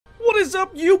is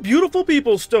up, you beautiful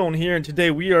people? Stone here, and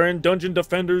today we are in Dungeon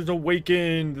Defenders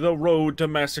Awakened, the road to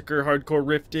Massacre Hardcore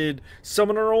Rifted,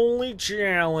 Summoner Only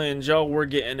Challenge. Oh, we're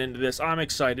getting into this. I'm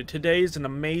excited. Today is an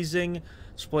amazing,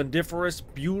 splendiferous,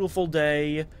 beautiful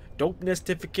day.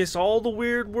 Dopeness, all the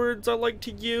weird words I like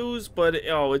to use, but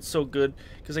oh, it's so good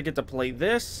because I get to play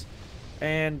this.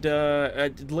 And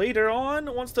later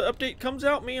on, once the update comes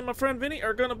out, me and my friend Vinny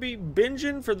are going to be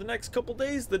binging for the next couple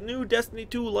days the new Destiny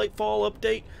 2 Lightfall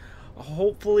update.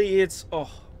 Hopefully it's,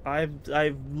 I'm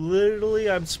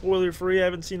spoiler free. I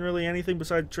haven't seen really anything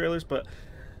besides trailers, but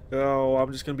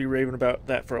I'm just going to be raving about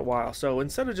that for a while. So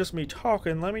instead of just me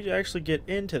talking, let me actually get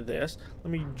into this.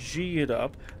 Let me G it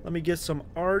up. Let me get some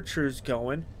archers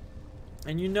going.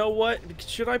 And you know what?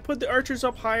 Should I put the archers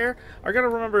up higher? I got to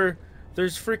remember...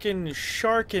 There's freaking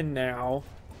Sharkin now.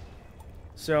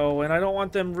 So, and I don't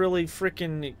want them really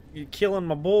freaking killing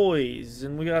my boys.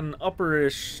 And we got an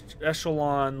upper-ish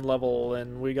echelon level.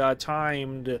 And we got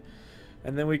timed.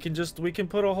 And then we can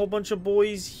put a whole bunch of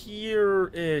boys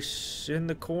here-ish in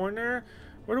the corner.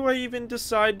 Where do I even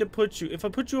decide to put you? If I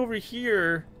put you over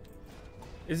here,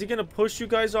 is he going to push you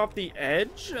guys off the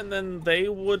edge? And then they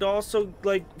would also,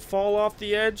 like, fall off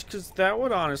the edge? Because that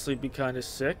would honestly be kind of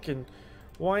sick. And...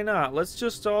 why not? Let's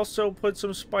just also put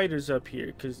some spiders up here,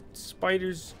 because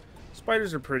spiders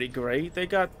are pretty great. They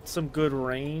got some good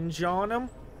range on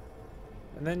them.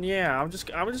 And then yeah, I'm just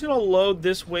gonna load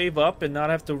this wave up and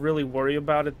not have to really worry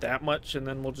about it that much, and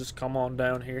then we'll just come on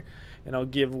down here and I'll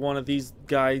give one of these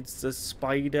guys a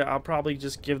spider. I'll probably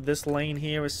just give this lane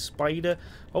here a spider.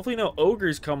 Hopefully no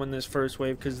ogres come in this first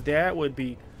wave, because that would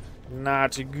be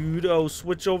not good. Oh,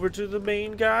 switch over to the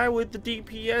main guy with the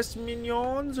DPS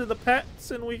minions or the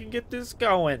pets, and we can get this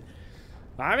going.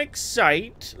 I'm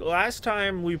excited. Last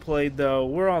time we played, though,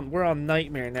 we're on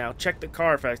Nightmare now. Check the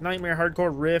Carfax. Nightmare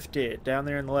Hardcore Rifted down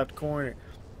there in the left corner.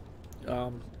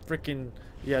 Freaking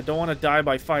yeah, don't want to die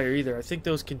by fire either. I think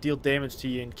those can deal damage to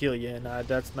you and kill you, and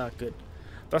that's not good.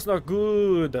 That's not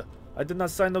good. I did not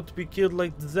sign up to be killed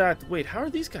like that. Wait, how are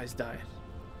these guys dying?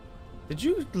 Did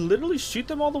you literally shoot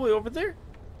them all the way over there?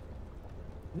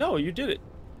 No, you did it.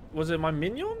 Was it my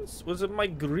minions? Was it my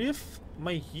grief?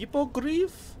 My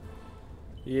hippogriff?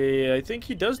 Yeah, I think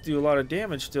he does do a lot of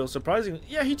damage still, surprisingly.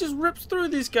 Yeah, he just rips through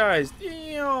these guys.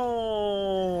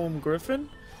 Damn, Griffin.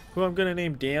 Who I'm going to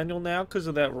name Daniel now because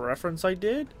of that reference I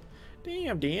did.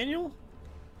 Damn, Daniel.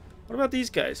 What about these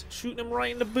guys? Shooting him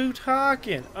right in the boot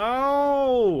hocking.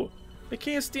 Oh! I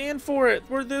can't stand for it.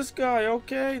 We're this guy.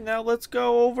 Okay, now let's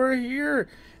go over here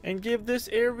and give this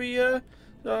area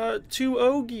 2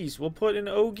 Ogies. We'll put an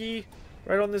Ogie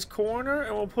right on this corner,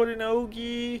 and we'll put an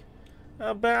Ogie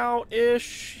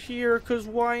about-ish here, because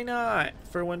why not?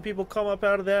 For when people come up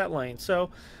out of that lane. So,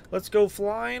 let's go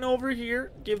flying over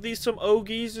here, give these some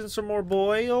Ogies and some more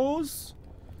boyos,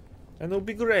 and they'll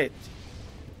be great.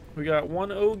 We got 1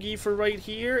 Ogie for right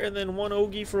here, and then 1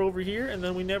 Ogie for over here, and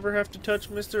then we never have to touch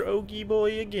Mr. Ogie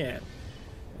Boy again.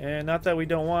 And not that we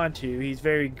don't want to, he's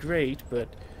very great, but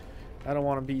I don't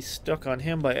want to be stuck on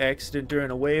him by accident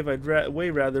during a wave. I'd way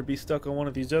rather be stuck on one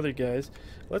of these other guys.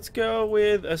 Let's go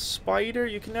with a spider.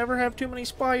 You can never have too many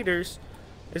spiders.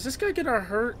 Is this guy gonna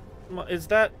hurt? Is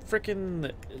that freaking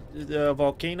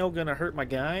volcano gonna hurt my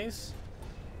guys?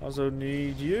 Also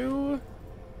need you,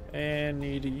 and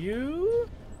need you.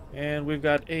 And we've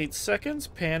got 8 seconds.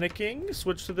 Panicking.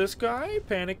 Switch to this guy.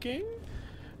 Panicking.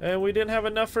 And we didn't have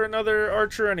enough for another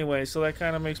archer anyway, so that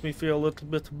kind of makes me feel a little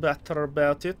bit better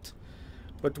about it.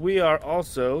 But we are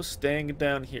also staying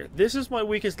down here. This is my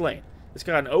weakest lane. It's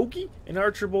got an Ogie, an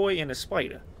archer boy, and a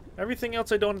spider. Everything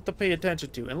else I don't have to pay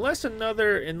attention to. Unless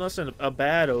a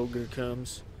bad ogre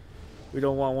comes. We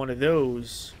don't want one of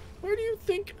those. Where do you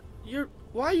think you're...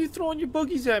 Why are you throwing your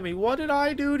boogies at me? What did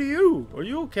I do to you? Are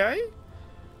you okay?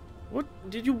 What,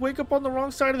 did you wake up on the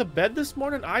wrong side of the bed this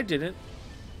morning? I didn't.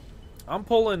 I'm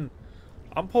pulling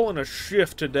a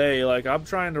shift today. Like, I'm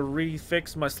trying to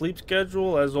refix my sleep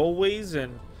schedule as always,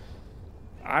 and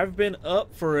I've been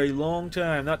up for a long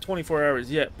time. Not 24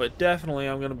 hours yet, but definitely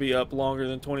I'm going to be up longer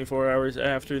than 24 hours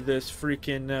after this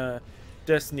freaking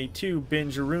Destiny 2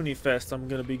 binge-a-rooney fest I'm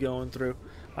going to be going through.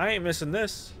 I ain't missing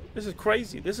this. This is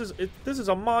crazy. This is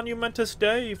a monumentous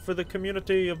day for the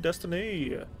community of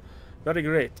Destiny. Very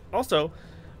great. Also,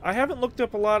 I haven't looked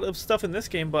up a lot of stuff in this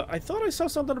game, but I thought I saw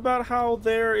something about how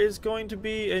there is going to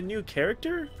be a new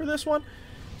character for this one.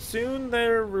 Soon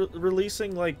they're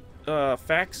releasing, like,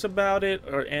 facts about it,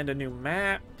 and a new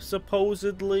map,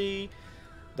 supposedly.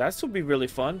 This will be really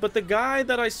fun. But the guy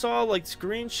that I saw, like,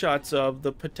 screenshots of,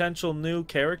 the potential new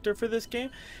character for this game,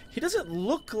 he doesn't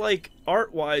look like,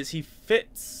 art-wise, he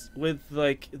fits with,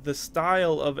 like, the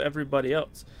style of everybody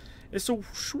else. It's a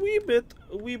wee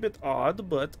bit odd,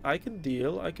 but I can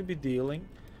deal. I can be dealing.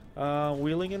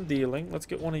 Wheeling and dealing. Let's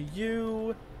get one of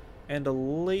you and a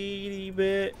lady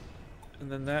bit,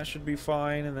 and then that should be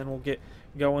fine, and then we'll get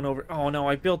going over. Oh no,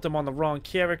 I built them on the wrong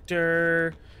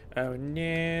character. Oh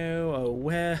no. Oh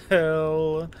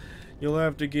well. You'll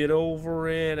have to get over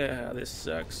it. This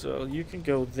sucks. So you can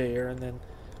go there, and then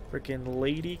freaking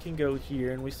lady can go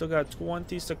here, and we still got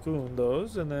 20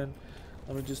 segundos, and then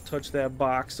let me just touch that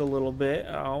box a little bit.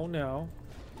 Oh no.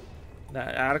 Now,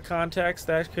 out of context,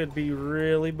 that could be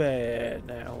really bad.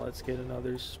 Now let's get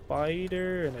another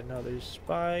spider and another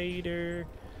spider,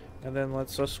 and then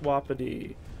let's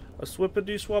swap-a-dee. A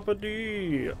swap-a-dee,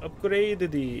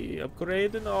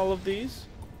 upgrading all of these.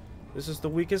 This is the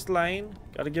weakest lane.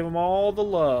 Gotta give them all the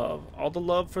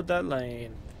love for that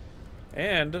lane.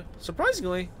 And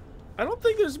surprisingly, I don't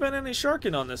think there's been any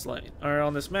sharking on this lane or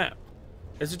on this map.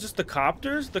 Is it just the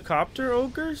copters, the copter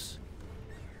ogres,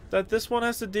 that this one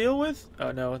has to deal with?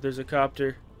 Oh no, there's a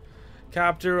copter.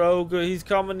 Copter ogre, he's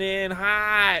coming in.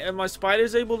 Hi, and my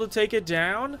spider's able to take it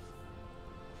down?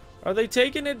 Are they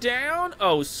taking it down?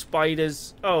 Oh,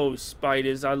 spiders. Oh,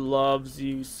 spiders, I loves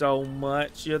you so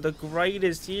much. You're the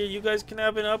greatest here. You guys can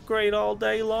have an upgrade all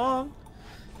day long.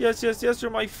 Yes, yes, yes, you're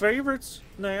my favorites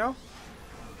now.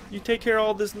 You take care of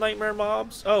all this nightmare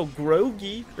mobs. Oh,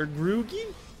 groggy or groogy?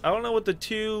 I don't know what the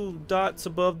 2 dots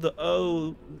above the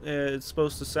O is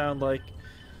supposed to sound like.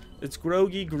 It's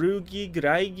groggy, groogy,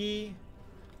 griggy,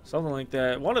 something like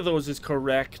that. One of those is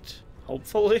correct,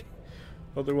 hopefully.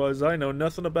 Otherwise, I know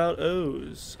nothing about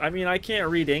O's. I mean, I can't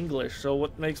read English, so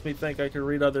what makes me think I can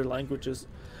read other languages?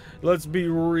 Let's be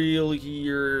real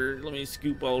here. Let me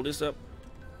scoop all this up.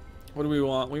 What do we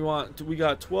want? We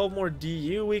got 12 more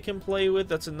DU we can play with.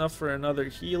 That's enough for another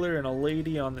healer and a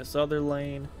lady on this other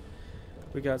lane.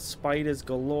 We got spiders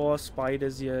galore.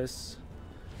 Spiders, yes.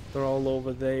 They're all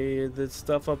over there. The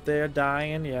stuff up there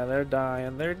dying. Yeah, they're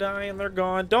dying. They're dying. They're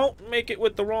gone. Don't make it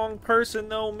with the wrong person,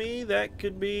 though, me.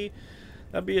 That'd be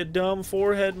a dumb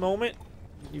forehead moment.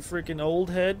 You freaking old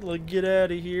head. Like, get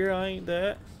out of here. I ain't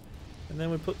that. And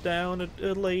then we put down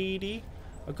a lady.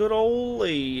 A good old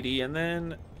lady. And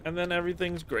then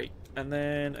everything's great. And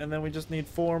then we just need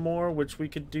 4 more, which we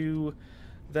could do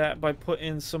that by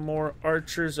putting some more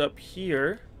archers up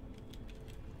here,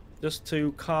 just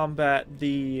to combat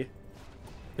the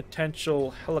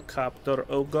potential helicopter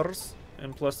ogres.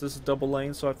 And plus this is double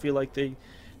lane, so I feel like they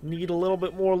need a little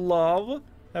bit more love.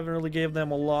 Haven't really gave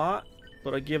them a lot,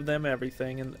 but I give them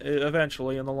everything, and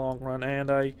eventually in the long run.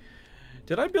 And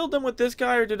did I build them with this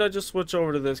guy, or did I just switch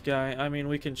over to this guy? I mean,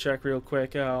 we can check real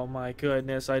quick. Oh my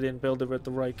goodness, I didn't build it with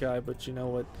the right guy, but you know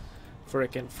what?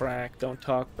 Frickin' frack, don't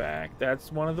talk back.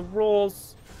 That's one of the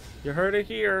rules. You heard it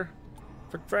here.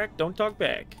 Frack, don't talk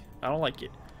back. I don't like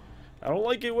it. I don't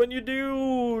like it when you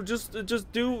do. Just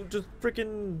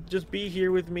be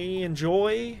here with me.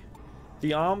 Enjoy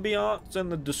the ambiance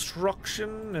and the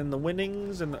destruction and the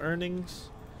winnings and the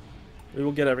earnings. We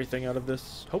will get everything out of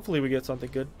this. Hopefully we get something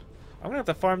good. I'm gonna have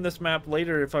to farm this map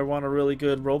later if I want a really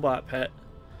good robot pet.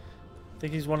 I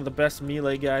think he's one of the best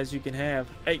melee guys you can have.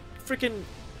 Hey, freaking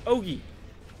Ogie,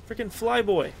 freaking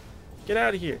Flyboy, get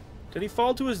out of here. Did he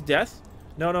fall to his death?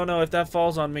 No, no, no. If that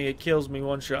falls on me, it kills me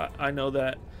one shot. I know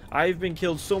that. I've been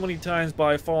killed so many times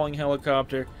by a falling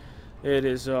helicopter. It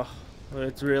is,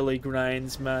 it really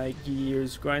grinds my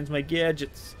gears, grinds my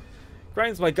gadgets,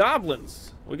 grinds my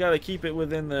goblins. We gotta keep it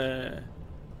within the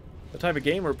type of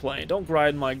game we're playing. Don't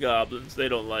grind my goblins. They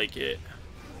don't like it.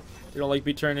 They don't like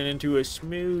me turning into a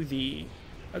smoothie.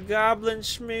 A goblin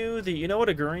smoothie. You know what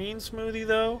a green smoothie,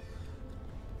 though?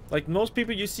 Like, most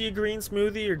people, you see a green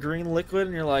smoothie or green liquid,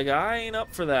 and you're like, I ain't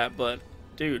up for that. But,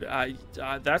 dude,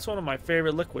 that's one of my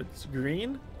favorite liquids.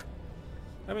 Green?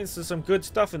 I mean, there's some good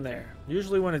stuff in there.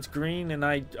 Usually when it's green and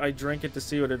I drink it to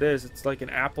see what it is, it's like an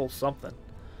apple something.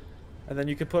 And then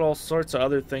you can put all sorts of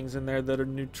other things in there that are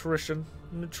nutrition.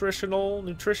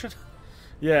 Nutrition?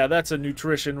 Yeah, that's a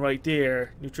nutrition right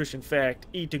there. Nutrition fact.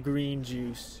 Eat the green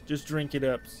juice. Just drink it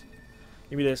up.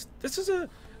 Give me this. This is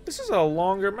a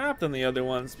longer map than the other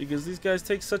ones because these guys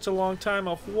take such a long time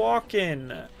off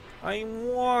walking. I'm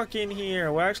walking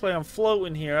here. Well, actually, I'm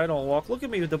floating here. I don't walk. Look at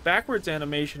me. The backwards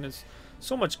animation is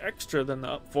so much extra than the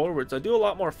up forwards. I do a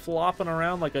lot more flopping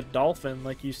around like a dolphin,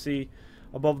 like you see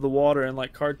above the water in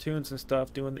like cartoons and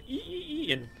stuff, doing the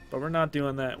ee-ee-ee-ing. But we're not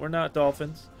doing that. We're not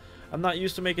dolphins. I'm not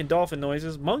used to making dolphin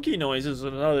noises. Monkey noises is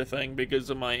another thing because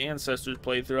of my ancestors'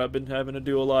 playthrough. I've been having to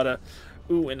do a lot of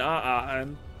ooh and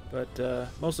ah-ah-ing. But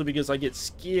mostly because I get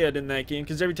scared in that game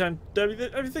because every time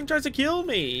everything tries to kill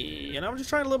me. And I'm just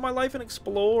trying to live my life and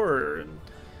explore. And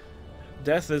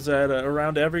Death is at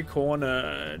around every corner,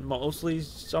 and mostly,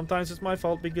 sometimes it's my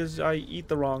fault because I eat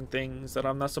the wrong things that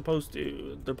I'm not supposed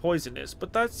to. They're poisonous,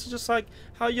 but that's just like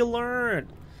how you learn.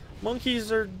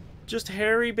 Monkeys are just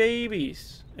hairy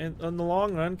babies in the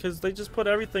long run because they just put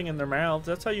everything in their mouths.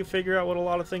 That's how you figure out what a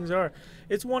lot of things are.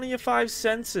 It's one of your 5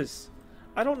 senses.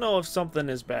 I don't know if something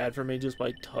is bad for me just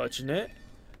by touching it.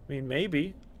 I mean,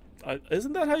 maybe.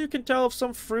 Isn't that how you can tell if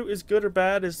some fruit is good or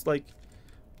bad? Is like,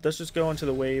 let's just go into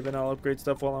the wave and I'll upgrade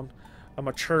stuff while I'm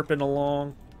a chirping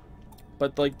along.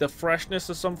 But like the freshness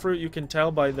of some fruit, you can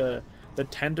tell by the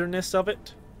tenderness of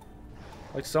it.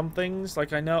 Like some things,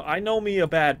 like I know me a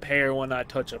bad pear when I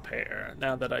touch a pear.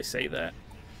 Now that I say that,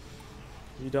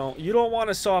 you don't want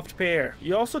a soft pear.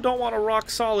 You also don't want a rock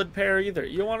solid pear either.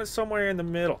 You want it somewhere in the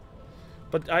middle.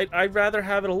 But I'd rather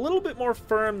have it a little bit more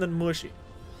firm than mushy.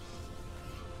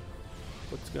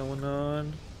 What's going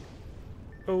on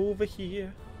over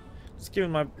here? Just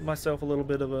giving myself a little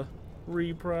bit of a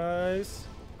reprise.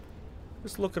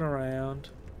 Just looking around.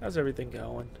 How's everything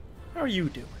going? How are you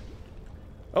doing?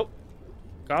 Oh,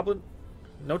 goblin.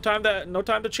 No time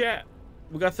to chat.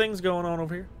 We got things going on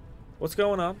over here. What's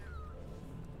going on?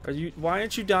 Why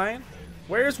aren't you dying?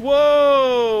 Where's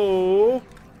whoa?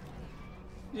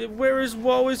 Where is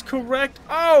whoa is correct?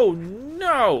 Oh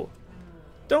no!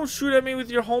 Don't shoot at me with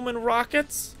your homing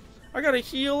rockets. I gotta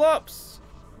heal ups.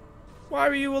 Why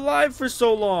were you alive for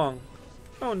so long?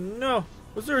 Oh no.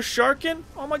 Was there a shark in?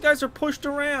 All my guys are pushed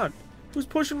around. Who's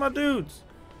pushing my dudes?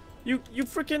 You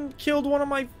freaking killed one of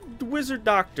my wizard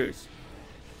doctors.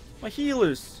 My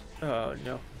healers. Oh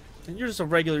no. And you're just a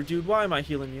regular dude. Why am I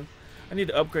healing you? I need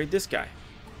to upgrade this guy.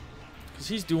 Because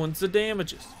he's doing the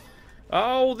damages.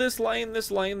 Oh, this lane.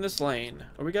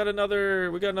 Oh, we got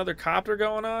another copter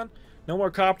going on? No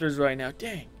more copters right now.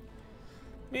 Dang.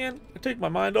 Man, I take my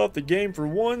mind off the game for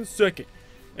 1 second,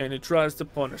 and it tries to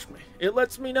punish me. It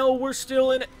lets me know we're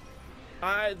still in it.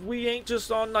 We ain't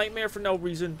just on Nightmare for no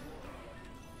reason.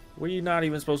 We're not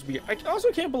even supposed to be. I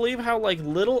also can't believe how, like,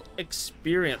 little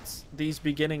experience these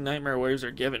beginning Nightmare waves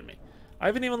are giving me. I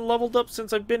haven't even leveled up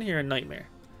since I've been here in Nightmare.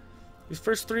 These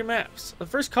first 3 maps. The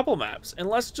first couple maps.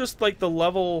 Unless just, like, the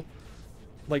level,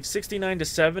 like, 69 to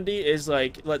 70 is,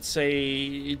 like, let's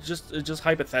say, just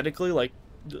hypothetically, like,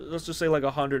 let's just say, like,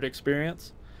 100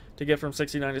 experience to get from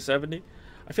 69 to 70.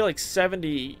 I feel like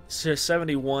 70 to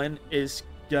 71 is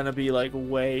gonna be, like,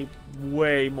 way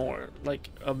more. Like,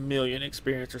 1,000,000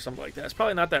 experience or something like that. It's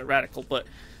probably not that radical, but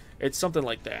it's something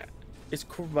like that. It's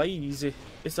crazy.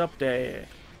 It's up there.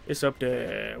 It's up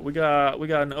there. We got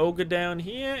an ogre down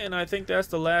here, and I think that's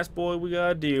the last boy we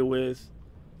gotta deal with.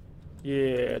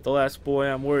 Yeah, the last boy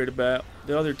I'm worried about.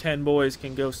 The other 10 boys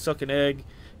can go suck an egg.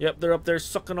 Yep, they're up there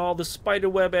sucking all the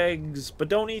spiderweb eggs. But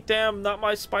don't eat them. Not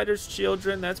my spider's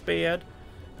children. That's bad.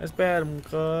 That's bad.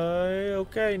 Okay,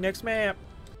 okay, next map.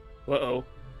 Uh-oh.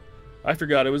 I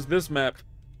forgot it was this map.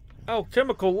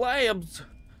 Alchemical labs.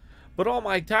 But all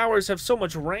my towers have so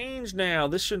much range now.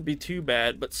 This shouldn't be too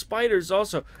bad. But spiders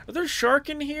also. Are there shark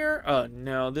in here? Oh,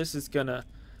 no. This is gonna...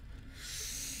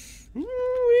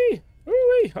 Ooh-wee.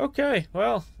 Ooh-wee. Okay.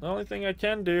 Well, the only thing I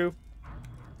can do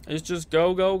is just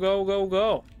go.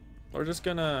 We're just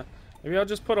gonna... Maybe I'll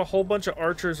just put a whole bunch of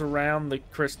archers around the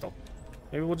crystal.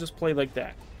 Maybe we'll just play like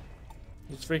that.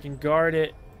 Just freaking guard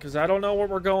it. Because I don't know what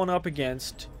we're going up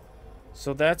against.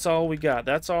 So that's all we got.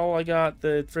 That's all I got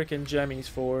the freaking gemmies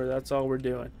for. That's all we're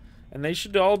doing. And they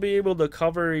should all be able to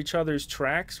cover each other's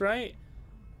tracks, right?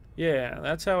 Yeah,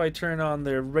 that's how I turn on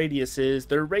their radiuses.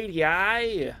 Their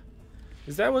radii.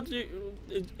 Is that what you...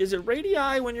 Is it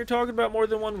radii when you're talking about more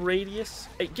than one radius?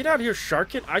 Hey, get out here,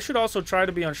 Sharkin. I should also try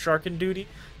to be on Sharkin duty.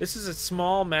 This is a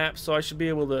small map, so I should be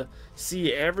able to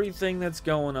see everything that's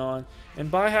going on. And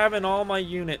by having all my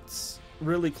units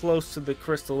really close to the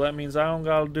crystal, that means I don't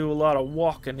gotta do a lot of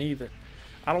walking either.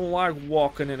 I don't like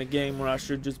walking in a game where I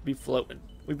should just be floating.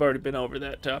 We've already been over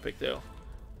that topic though.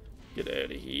 Get out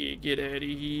of here, get out of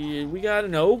here. We got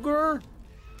an ogre?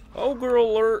 Ogre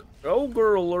alert,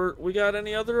 ogre alert. We got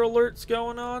any other alerts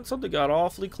going on? Something got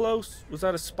awfully close. Was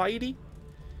that a Spidey?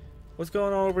 What's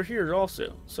going on over here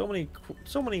also? So many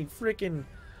freaking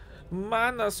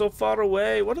mana so far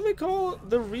away. What do they call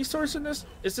the resource in this?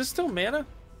 Is this still mana?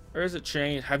 Or has it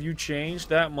changed? Have you changed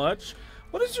that much?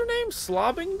 What is your name?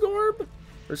 Slobbingorb?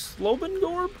 Or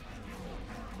Slobingorb?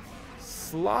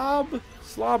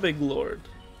 Slobbiglord.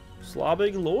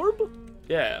 Slobbiglorb?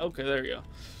 Yeah, okay, there you go.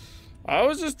 I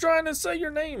was just trying to say your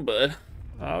name, bud.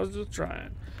 I was just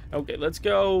trying. Okay, let's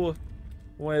go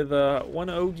with one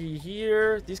Ogie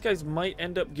here. These guys might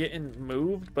end up getting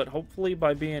moved, but hopefully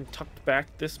by being tucked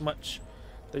back this much,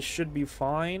 they should be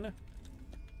fine.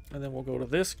 And then we'll go to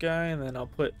this guy, and then I'll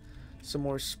put Some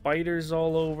more spiders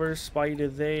all over. Spider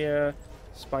there.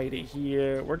 Spider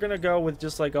here. We're gonna go with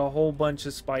just like a whole bunch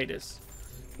of spiders.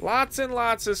 Lots and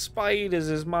lots of spiders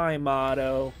is my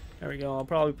motto. There we go. I'll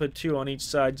probably put 2 on each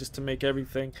side just to make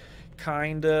everything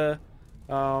kinda,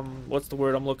 what's the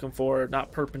word I'm looking for?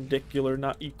 Not perpendicular,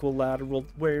 not equilateral.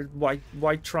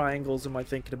 Why triangles am I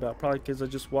thinking about? Probably because I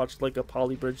just watched like a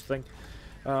polybridge thing.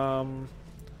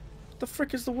 What the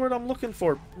frick is the word I'm looking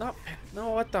for? No,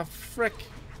 what the frick?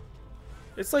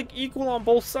 It's like equal on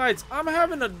both sides. I'm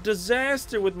having a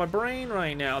disaster with my brain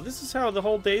right now. This is how the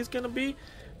whole day's gonna be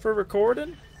for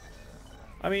recording.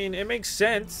 I mean, it makes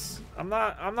sense. I'm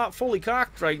not fully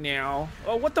cocked right now.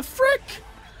 Oh, what the frick?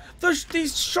 There's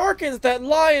these sharkins that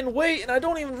lie in wait, and I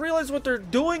don't even realize what they're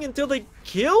doing until they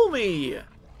kill me.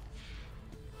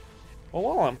 Well,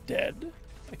 while I'm dead,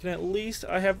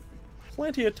 I have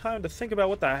plenty of time to think about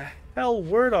what the hell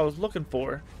word I was looking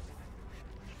for.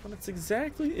 And it's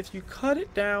exactly, if you cut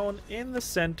it down in the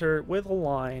center with a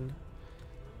line,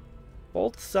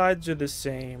 both sides are the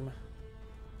same.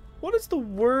 What is the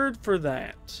word for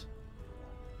that?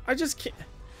 I just can't.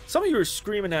 Some of you are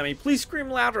screaming at me. Please scream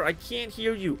louder. I can't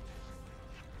hear you.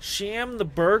 Sham the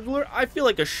burglar? I feel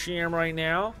like a sham right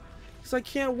now because I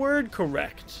can't word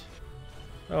correct.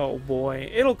 Oh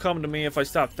boy. It'll come to me if I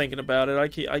stop thinking about it.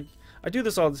 I do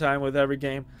this all the time with every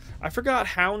game. I forgot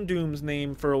Houndoom's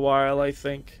name for a while, I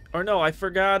think. Or no, I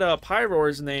forgot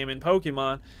Pyroar's name in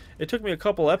Pokemon. It took me a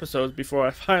couple episodes before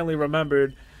I finally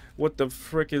remembered what the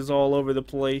frick is all over the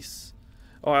place.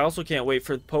 Oh, I also can't wait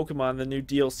for Pokemon. The new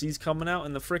DLC's coming out,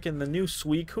 and the new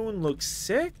Suicune looks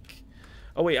sick.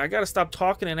 Oh wait, I gotta stop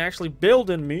talking and actually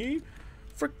building me.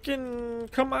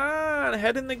 Frickin' come on,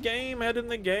 head in the game, head in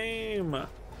the game.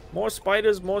 More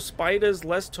spiders,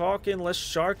 less talking, less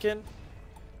sharking.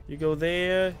 You go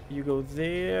there, you go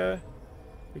there.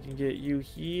 We can get you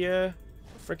here.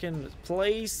 Frickin'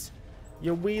 place.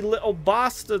 You wee little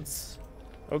bastards.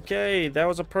 Okay, that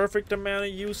was a perfect amount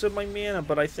of use of my mana,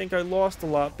 but I think I lost a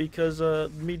lot because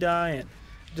of me dying.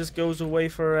 It just goes away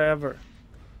forever.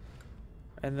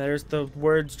 And there's the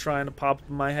words trying to pop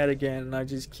in my head again, and I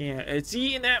just can't. It's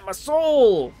eating at my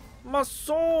soul! My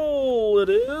soul, it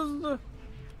is!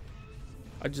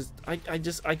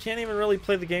 I can't even really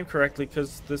play the game correctly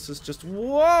because this is just...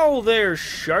 Whoa there,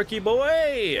 Sharky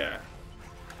boy!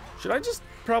 Should I just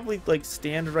probably, like,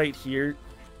 stand right here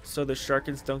so the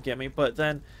Sharkins don't get me? But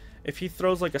then, if he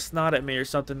throws, like, a snot at me or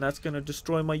something, that's gonna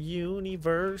destroy my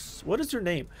universe. What is your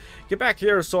name? Get back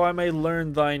here so I may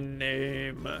learn thy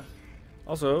name.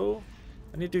 Also,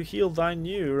 I need to heal thine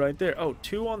you right there. Oh,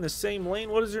 2 on the same lane?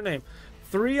 What is your name?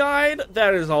 Three-eyed?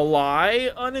 That is a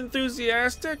lie.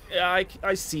 Unenthusiastic?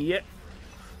 I see it.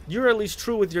 You're at least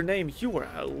true with your name. You are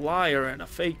a liar and a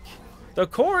fake. The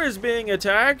core is being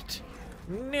attacked.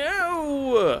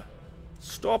 No!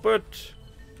 Stop it.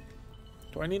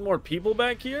 Do I need more people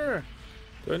back here?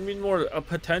 Do I need more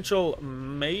potential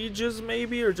mages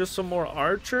maybe? Or just some more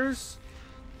archers?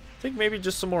 I think maybe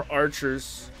just some more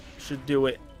archers should do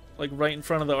it. Like right in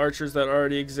front of the archers that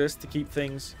already exist to keep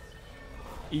things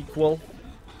equal.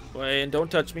 Wait, and don't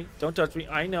touch me. Don't touch me.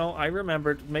 I know. I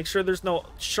remembered. Make sure there's no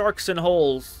sharks in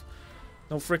holes.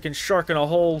 No freaking shark in a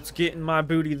hole's getting my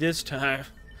booty this time.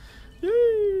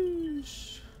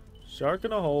 Yeesh. Shark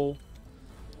in a hole.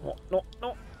 No, no,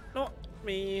 no, not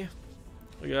me.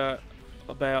 We got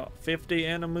about 50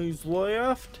 enemies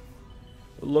left.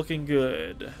 Looking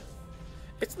good.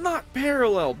 It's not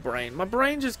parallel brain. My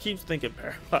brain just keeps thinking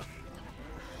parallel.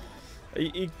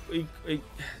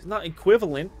 Not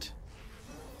equivalent.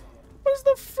 What is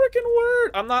the freaking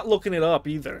word? I'm not looking it up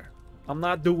either. I'm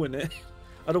not doing it.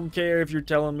 I don't care if you're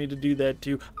telling me to do that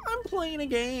too. I'm playing a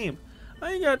game.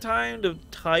 I ain't got time to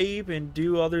type and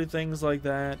do other things like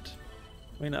that.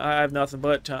 I mean, I have nothing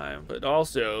but time, but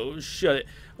also, shut it.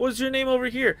 What's your name over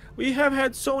here? We have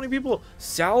had so many people.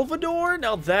 Salvador?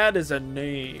 Now that is a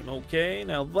name, okay?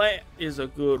 Now that is a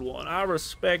good one. I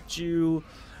respect you,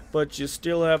 but you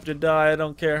still have to die. I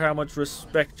don't care how much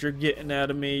respect you're getting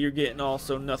out of me. You're getting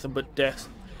also nothing but death.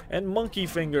 And monkey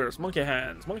fingers, monkey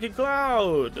hands, monkey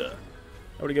cloud.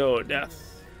 There we go,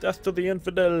 death. Death to the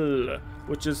infidel,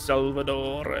 which is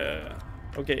Salvador.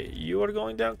 Okay, you are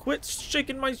going down. Quit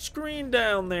shaking my screen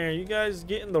down there. You guys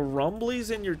getting the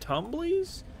rumblies in your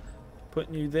tumblies?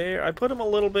 Putting you there. I put him a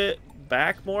little bit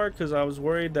back more because I was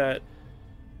worried that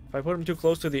if I put him too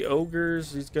close to the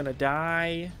ogres, he's gonna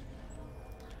die.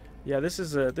 Yeah, this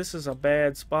is a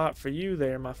bad spot for you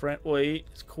there, my friend. Wait,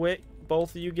 quit.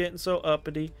 Both of you getting so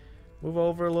uppity. Move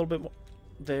over a little bit more.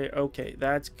 There. Okay,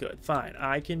 that's good. Fine,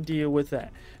 I can deal with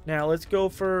that. Now let's go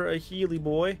for a Healy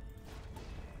boy.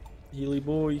 Healy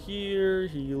boy here,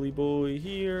 Healy boy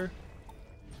here.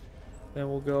 Then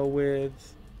we'll go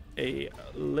with a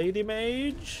lady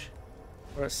mage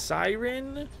or a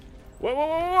siren. Whoa, whoa,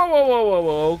 whoa, whoa, whoa, whoa,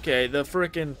 whoa. Okay, the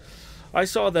frickin'... I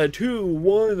saw the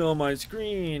 2-1 on my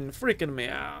screen, freaking me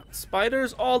out.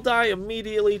 Spiders all die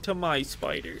immediately to my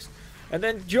spiders. And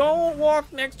then don't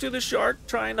walk next to the shark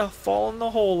trying to fall in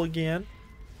the hole again.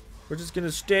 We're just going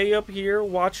to stay up here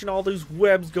watching all these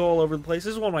webs go all over the place.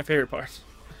 This is one of my favorite parts.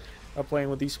 I'm playing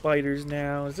with these spiders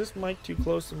now. Is this mic too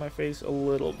close to my face? A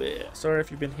little bit. Sorry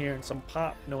if you've been hearing some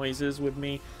pop noises with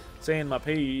me saying my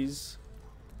P's.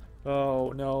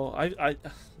 Oh no,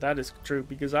 that is true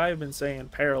because I have been saying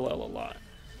parallel a lot.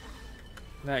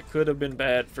 That could have been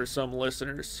bad for some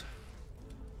listeners.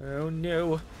 Oh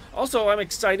no. Also, I'm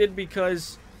excited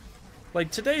because like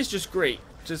today's just great.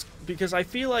 Just because I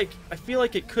feel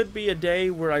like it could be a day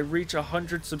where I reach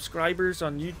 100 subscribers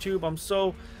on YouTube. I'm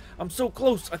so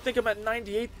close. I think I'm at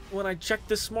 98 when I checked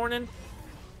this morning.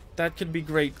 That could be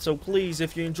great. So please,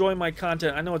 if you enjoy my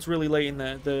content, I know it's really late in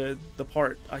the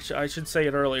part. I should say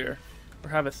it earlier. Or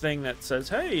have a thing that says,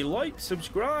 hey, like,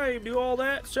 subscribe, do all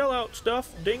that, sell out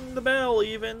stuff, ding the bell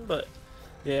even. But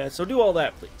yeah, so do all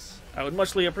that, please. I would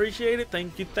muchly appreciate it.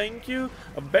 Thank you, thank you.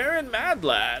 A Baron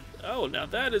Madlad. Oh, now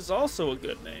that is also a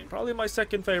good name. Probably my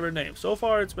second favorite name. So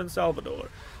far, it's been Salvador.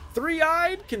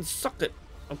 Three-eyed can suck it.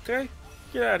 Okay?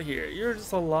 Get out of here. You're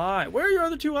just a lie. Where are your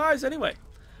other 2 eyes anyway?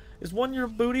 Is one your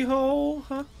booty hole,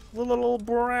 huh? The little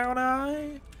brown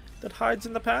eye that hides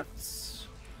in the pants?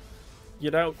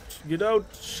 Get out,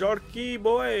 Sharky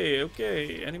boy.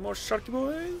 Okay, any more Sharky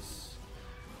boys?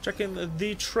 Checking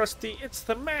the trusty, it's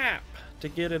the map to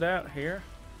get it out here.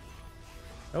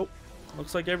 Nope,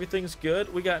 looks like everything's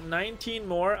good. We got 19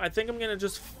 more. I think I'm gonna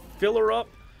just fill her up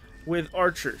with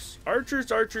archers.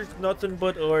 Archers, nothing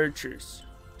but archers.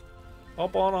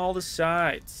 Up on all the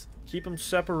sides. Keep them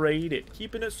separated.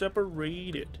 Keeping it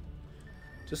separated.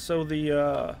 Just so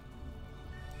the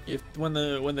when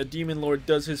the demon lord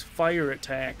does his fire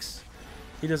attacks,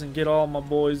 he doesn't get all my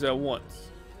boys at once.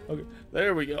 Okay,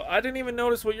 there we go. I didn't even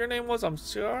notice what your name was. I'm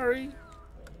sorry.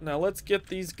 Now let's get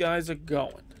these guys a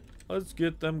going. Let's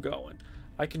get them going.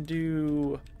 I can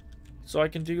do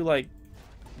like,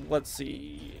 let's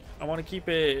see. I want to keep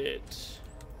it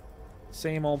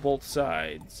same on both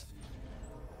sides.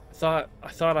 I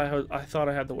thought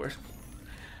I had the word.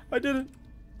 I didn't.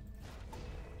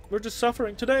 We're just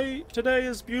suffering. Today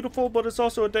is beautiful, but it's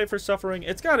also a day for suffering.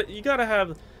 You gotta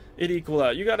have it equal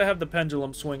out. You gotta have the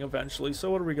pendulum swing eventually. So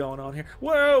what are we going on here?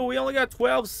 Whoa, we only got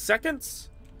 12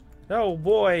 seconds? Oh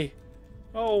boy.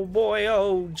 Oh boy,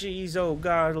 oh jeez, oh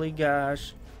godly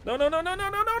gosh. No,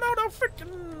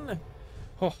 freaking.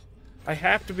 Oh. I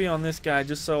have to be on this guy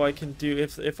just so I can do,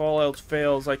 if all else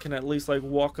fails, I can at least like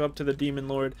walk up to the demon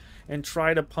lord and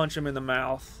try to punch him in the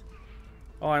mouth.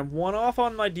 Oh, I'm 1 off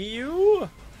on my DU.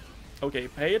 Okay,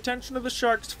 pay attention to the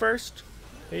sharks first.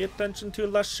 Pay attention to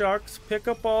the sharks. Pick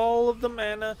up all of the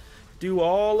mana. Do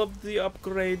all of the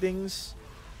upgradings.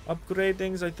 I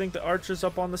think the archers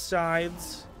up on the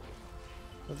sides.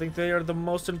 I think they are the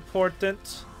most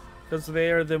important because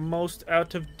they are the most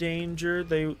out of danger.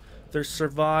 They're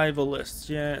survivalists.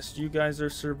 Yes, you guys are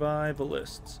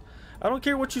survivalists. I don't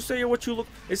care what you say or what you look.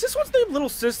 Is this one's name Little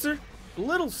Sister?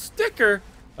 Little Sticker?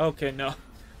 Okay, no.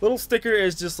 Little Sticker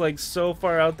is just like so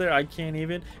far out there, I can't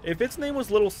even. If its name was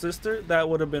Little Sister, that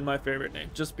would have been my favorite name.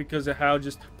 Just because of how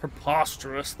just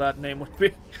preposterous that name would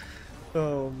be.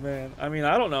 Oh, man. I mean,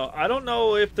 I don't know. I don't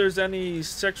know if there's any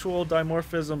sexual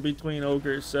dimorphism between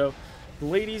ogres. So,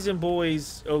 ladies and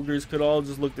boys ogres could all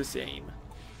just look the same.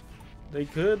 They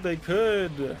could.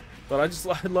 But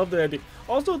I love the idea.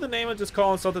 Also, the name of just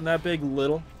calling something that big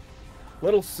Little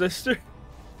Sister.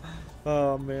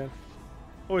 Oh, man.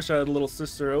 I wish I had a little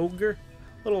sister ogre.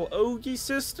 Little Ogie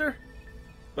sister.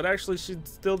 But actually, she's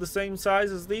still the same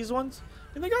size as these ones.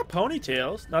 And they got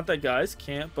ponytails. Not that guys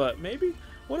can't, but maybe.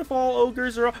 What if all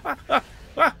ogres are...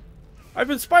 I've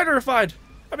been spiderified.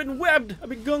 I've been webbed. I've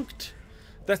been gunked.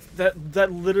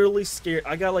 That literally scared...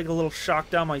 I got like a little shock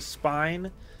down my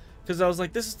spine. Because I was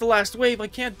like, this is the last wave. I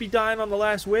can't be dying on the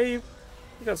last wave.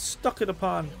 I got stuck it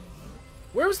upon.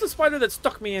 Where was the spider that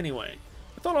stuck me anyway?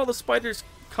 I thought all the spiders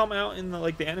come out in the...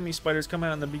 Like the enemy spiders come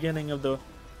out in the beginning of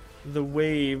the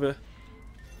wave.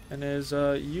 And is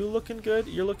you looking good?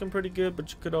 You're looking pretty good,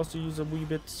 but you could also use a wee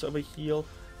bit of a heal.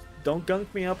 Don't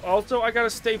gunk me up. Also, I gotta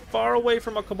stay far away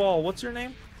from a cabal. What's your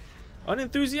name?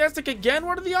 Unenthusiastic again?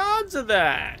 What are the odds of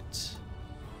that?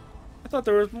 I thought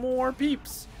there was more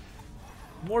peeps.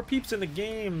 More peeps in the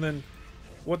game than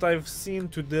what I've seen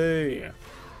today.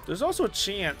 There's also a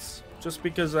chance, just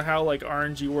because of how like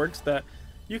RNG works, that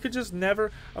you could just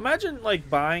never... Imagine like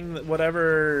buying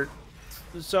whatever...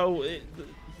 So...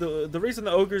 the reason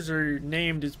the ogres are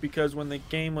named is because when the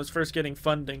game was first getting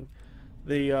funding,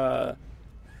 the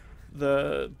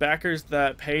backers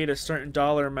that paid a certain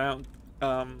dollar amount,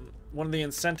 one of the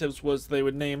incentives was they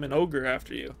would name an ogre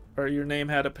after you, or your name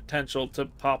had a potential to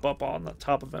pop up on the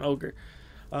top of an ogre.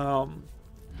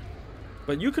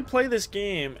 But you could play this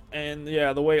game, and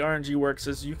yeah, the way RNG works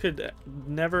is you could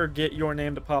never get your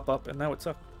name to pop up, and that would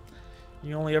suck.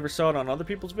 You only ever saw it on other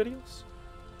people's videos?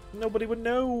 Nobody would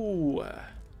know.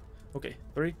 Okay,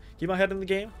 3. Keep my head in the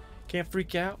game. Can't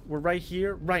freak out. We're right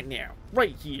here, right now.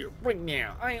 Right here, right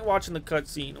now. I ain't watching the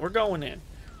cutscene. We're going in.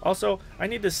 Also, I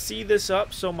need to see this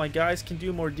up so my guys can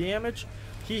do more damage.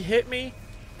 He hit me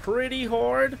pretty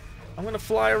hard. I'm going to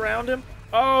fly around him.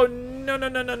 Oh, no, no,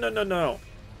 no, no, no, no, no.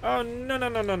 Oh, no, no,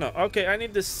 no, no, no. Okay, I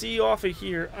need to see off of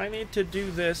here. I need to do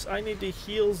this. I need to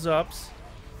heals ups.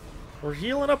 We're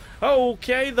healing up. Oh,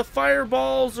 okay, the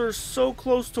fireballs are so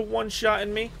close to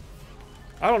one-shotting me.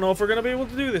 I don't know if we're going to be able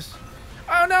to do this.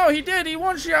 Oh, no, he did. He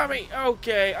one-shot me.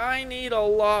 Okay, I need a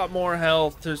lot more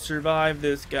health to survive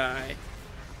this guy.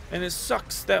 And it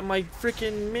sucks that my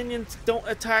freaking minions don't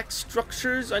attack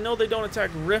structures. I know they don't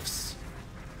attack rifts,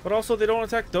 but also they don't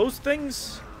attack those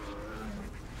things.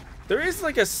 There is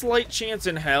like a slight chance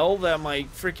in hell that my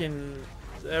freaking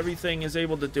everything is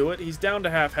able to do it. He's down to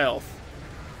half health.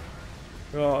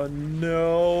 Oh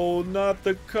no, not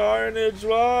the carnage.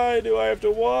 Why do I have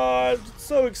to watch? It's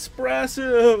so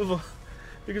expressive.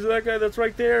 Because of that guy that's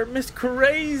right there. Miss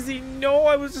Crazy. No,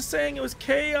 I was just saying it was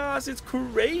chaos. It's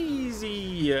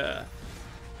crazy.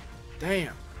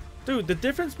 Damn. Dude, the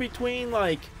difference between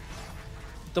like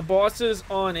the bosses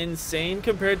on Insane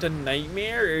compared to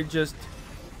Nightmare are just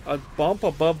a bump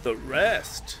above the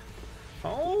rest.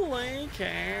 Holy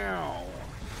cow.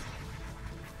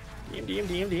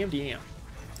 Damn.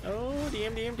 Oh,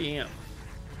 damn.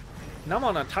 And I'm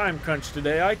on a time crunch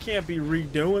today. I can't be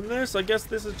redoing this. I guess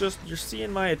this is just, you're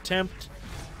seeing my attempt.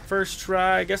 First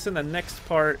try. I guess in the next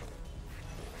part,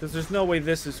 because there's no way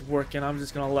this is working, I'm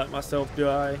just going to let myself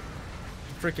die.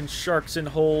 Freaking sharks in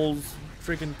holes.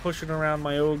 Freaking pushing around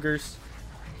my ogres.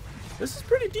 This is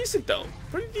pretty decent, though.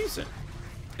 Pretty decent.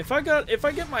 If I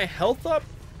get my health up,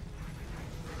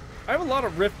 I have a lot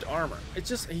of rift armor. It's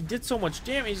just, he did so much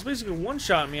damage. He's basically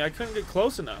one-shot me. I couldn't get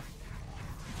close enough.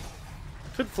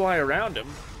 Could fly around him.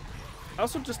 I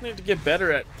also just need to get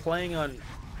better at playing on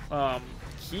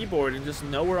keyboard and just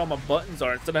know where all my buttons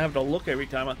are instead of having to look every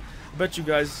time. I bet you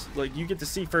guys, like, you get to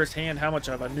see firsthand how much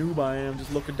of a noob I am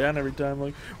just looking down every time.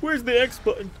 Like, where's the X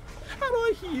button? How do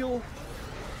I heal?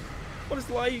 What is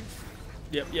life?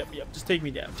 Yep. Just take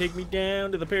me down. Take me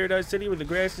down to the Paradise City where the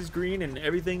grass is green and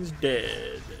everything's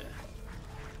dead.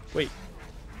 Wait.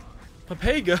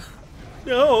 Papega?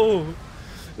 No!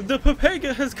 The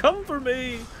Papega has come for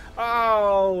me!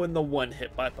 Oh, and the one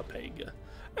hit by Papega.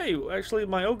 Hey, actually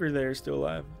my ogre there is still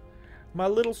alive. My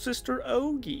little sister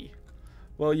Ogie.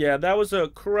 Well, yeah, that was a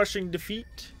crushing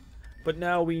defeat. But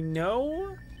now we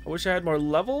know. I wish I had more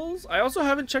levels. I also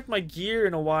haven't checked my gear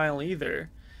in a while either.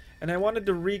 And I wanted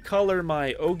to recolor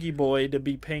my Ogie boy to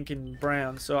be pink and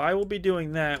brown. So I will be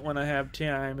doing that when I have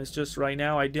time. It's just right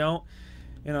now I don't.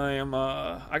 And I am,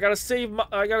 I gotta save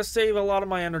a lot of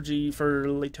my energy for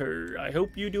later. I hope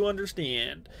you do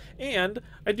understand. And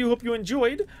I do hope you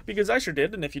enjoyed, because I sure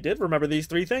did. And if you did, remember these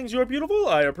 3 things. You are beautiful,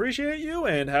 I appreciate you,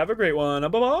 and have a great one.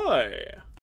 Bye-bye.